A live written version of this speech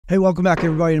Hey, welcome back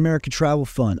everybody to American Travel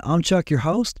Fun. I'm Chuck, your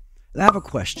host, and I have a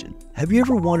question. Have you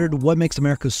ever wondered what makes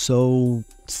America so,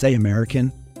 say,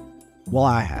 American? Well,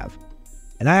 I have.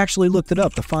 And I actually looked it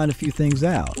up to find a few things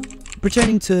out,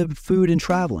 pertaining to food and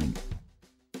traveling.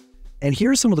 And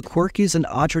here are some of the quirkies and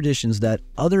odd traditions that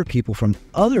other people from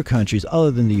other countries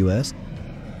other than the US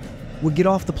would get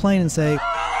off the plane and say,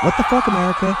 "What the fuck,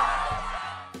 America?"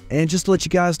 And just to let you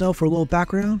guys know, for a little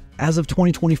background, as of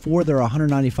 2024, there are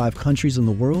 195 countries in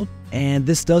the world, and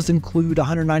this does include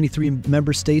 193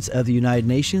 member states of the United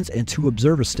Nations and 2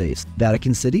 observer states,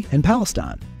 Vatican City and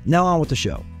Palestine. Now on with the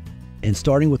show. And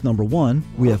starting with number 1,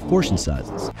 we have portion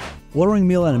sizes. Ordering a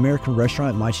meal at an American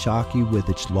restaurant might shock you with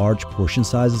its large portion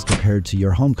sizes compared to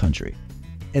your home country.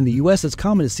 In the US, it's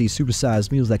common to see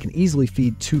supersized meals that can easily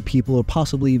feed 2 people or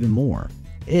possibly even more.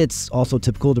 It's also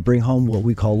typical to bring home what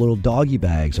we call little doggy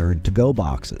bags or to-go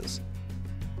boxes.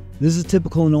 This is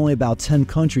typical in only about 10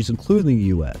 countries, including the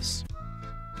US.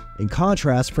 In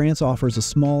contrast, France offers a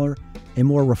smaller and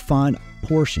more refined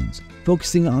portions,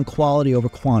 focusing on quality over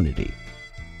quantity.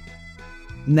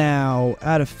 Now,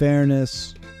 out of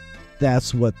fairness,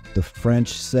 that's what the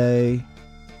French say.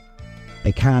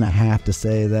 They kind of have to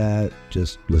say that,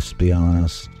 just let's be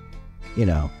honest. You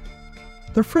know,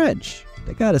 they're French.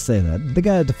 They gotta say that. They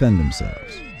gotta defend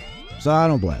themselves. So I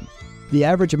don't blame them. The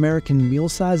average American meal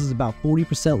size is about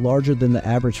 40% larger than the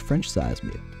average French size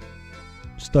meal.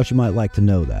 Just thought you might like to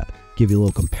know that. Give you a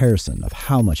little comparison of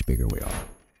how much bigger we are.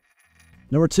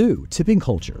 Number 2, tipping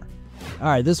culture.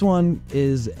 Alright, this one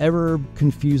is ever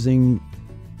confusing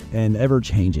and ever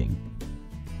changing.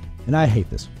 And I hate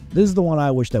this one. This is the one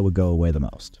I wish that would go away the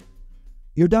most.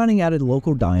 You're dining at a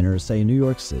local diner, say in New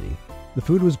York City. The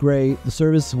food was great, the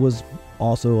service was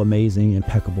also amazing,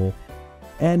 impeccable,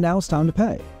 and now it's time to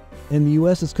pay. In the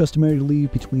US, it's customary to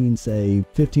leave between, say,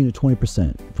 15 to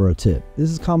 20% for a tip. This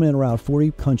is common in around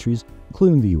 40 countries,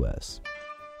 including the US.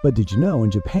 But did you know,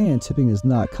 in Japan, tipping is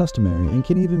not customary and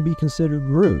can even be considered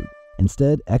rude.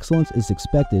 Instead, excellence is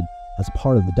expected as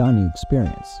part of the dining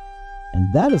experience.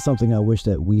 And that is something I wish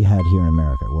that we had here in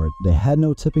America, where they had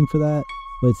no tipping for that,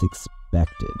 but it's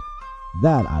expected.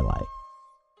 That I like.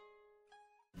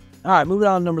 All right, moving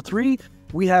on to number 3,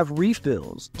 we have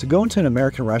refills. To go into an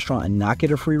American restaurant and not get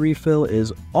a free refill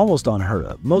is almost unheard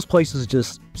of. Most places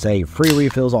just say free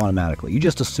refills automatically. You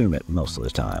just assume it most of the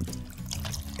time.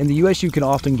 In the US, you can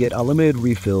often get unlimited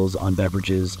refills on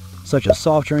beverages such as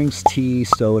soft drinks, tea,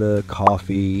 soda,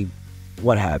 coffee,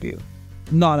 what have you.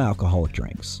 Non-alcoholic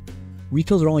drinks.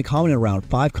 Refills are only common in around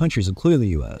 5 countries, including the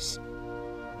US.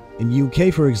 In the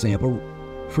UK, for example,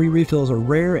 free refills are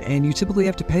rare, and you typically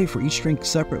have to pay for each drink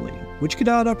separately, which could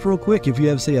add up real quick if you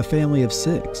have, say, a family of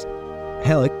 6.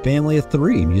 Hell, a family of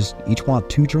 3, and you just each want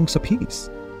 2 drinks apiece.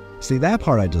 See, that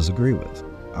part I disagree with.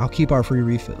 I'll keep our free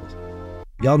refills.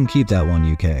 Y'all can keep that one,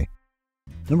 UK.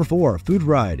 Number 4, food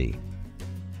variety.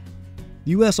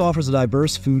 The US offers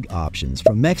diverse food options,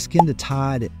 from Mexican to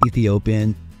Thai to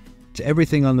Ethiopian to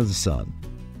everything under the sun.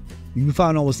 You can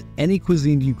find almost any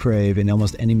cuisine you crave in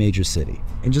almost any major city.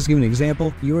 And just to give you an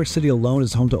example, New York City alone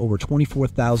is home to over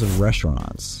 24,000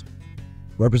 restaurants,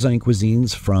 representing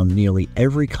cuisines from nearly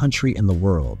every country in the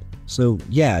world. So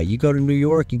yeah, you go to New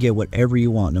York, you get whatever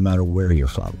you want no matter where you're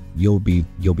from. You'll be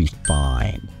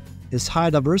fine. This high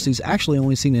diversity is actually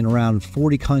only seen in around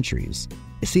 40 countries.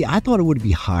 See, I thought it would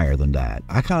be higher than that.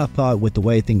 I kind of thought with the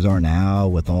way things are now,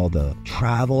 with all the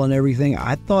travel and everything,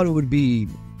 I thought it would be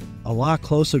a lot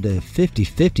closer to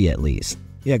 50-50 at least.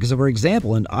 Yeah, because for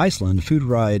example, in Iceland, food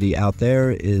variety out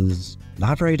there is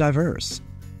not very diverse.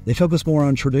 They focus more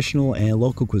on traditional and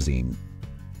local cuisine,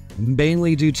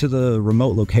 mainly due to the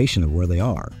remote location of where they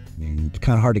are. I mean, it's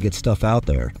kind of hard to get stuff out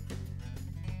there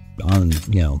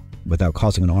without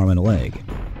costing an arm and a leg.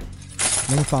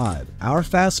 Number 5, our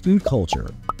fast food culture.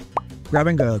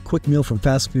 Grabbing a quick meal from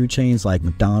fast food chains like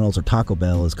McDonald's or Taco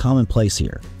Bell is commonplace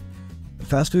here.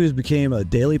 Fast food has become a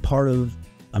daily part of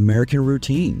American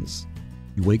routines.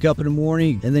 You wake up in the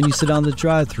morning and then you sit on the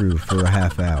drive-thru for a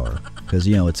half hour because,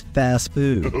 it's fast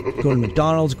food. Go to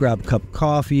McDonald's, grab a cup of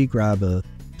coffee, grab a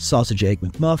sausage egg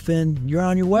McMuffin, you're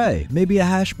on your way. Maybe a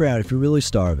hash brown if you're really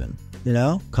starving.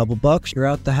 Couple bucks, you're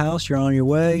out the house, you're on your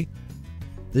way.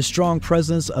 This strong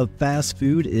presence of fast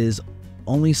food is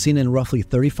only seen in roughly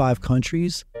 35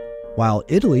 countries, while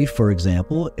Italy, for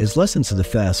example, is less into the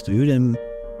fast food and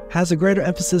has a greater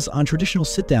emphasis on traditional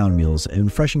sit-down meals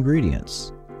and fresh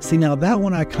ingredients. See, now that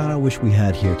one I kind of wish we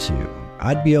had here too.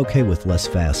 I'd be okay with less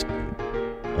fast food.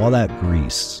 All that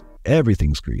grease,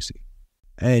 everything's greasy.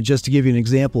 And just to give you an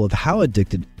example of how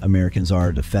addicted Americans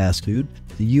are to fast food,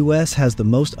 the US has the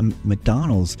most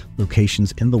McDonald's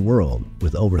locations in the world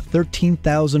with over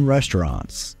 13,000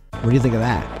 restaurants. What do you think of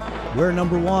that? We're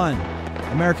number one.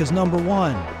 America's number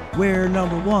one. We're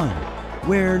number one.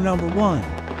 We're number one.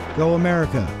 Go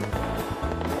America.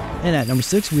 And at number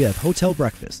 6, we have hotel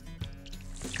breakfast.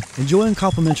 Enjoying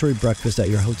complimentary breakfast at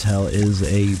your hotel is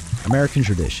a American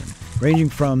tradition, ranging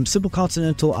from simple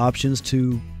continental options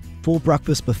to full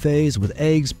breakfast buffets with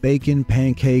eggs, bacon,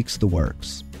 pancakes, the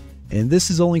works. And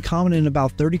this is only common in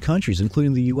about 30 countries,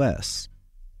 including the US.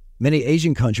 Many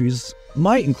Asian countries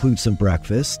might include some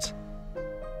breakfast,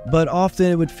 but often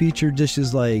it would feature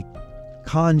dishes like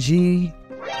congee.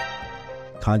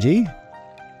 Congee?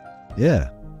 Yeah.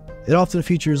 It often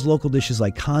features local dishes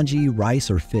like congee,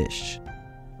 rice, or fish.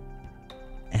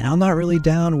 And I'm not really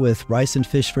down with rice and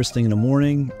fish first thing in the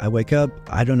morning. I wake up,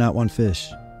 I do not want fish.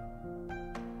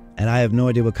 And I have no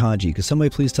idea what congee. Could somebody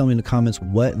please tell me in the comments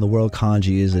what in the world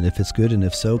congee is and if it's good, and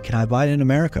if so, can I buy it in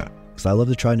America? Because I love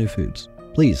to try new foods.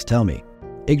 Please tell me.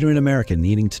 Ignorant American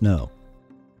needing to know.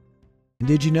 And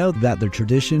did you know that the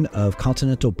tradition of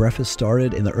continental breakfast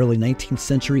started in the early 19th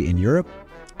century in Europe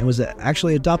and was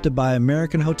actually adopted by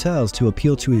American hotels to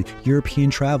appeal to European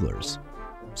travelers?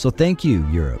 So thank you,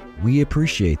 Europe. We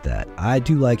appreciate that. I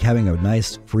do like having a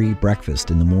nice free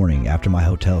breakfast in the morning after my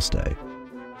hotel stay.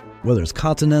 Whether it's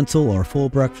continental or full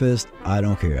breakfast, I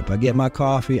don't care. If I get my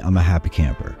coffee, I'm a happy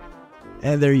camper.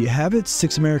 And there you have it,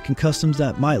 6 American customs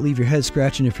that might leave your head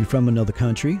scratching if you're from another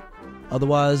country.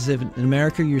 Otherwise, if in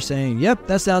America you're saying, yep,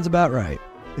 that sounds about right.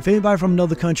 If anybody from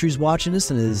another country is watching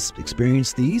this and has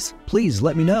experienced these, please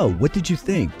let me know. What did you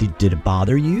think? Did it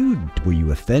bother you? Were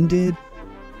you offended?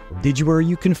 Were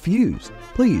you confused?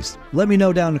 Please let me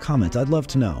know down in the comments. I'd love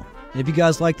to know. And if you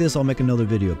guys like this, I'll make another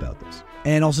video about this.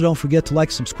 And also don't forget to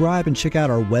like, subscribe, and check out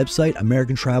our website,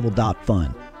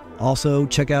 americantravel.fun. Also,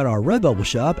 check out our Redbubble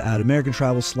shop at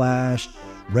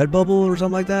americantravel/Redbubble or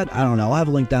something like that. I don't know. I'll have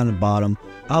a link down at the bottom.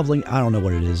 I'll have a link. I don't know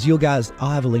what it is. I'll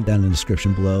have a link down in the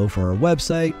description below for our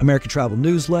website, American Travel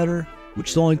newsletter, which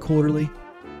is only quarterly,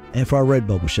 and for our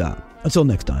Redbubble shop. Until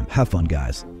next time, have fun,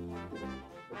 guys.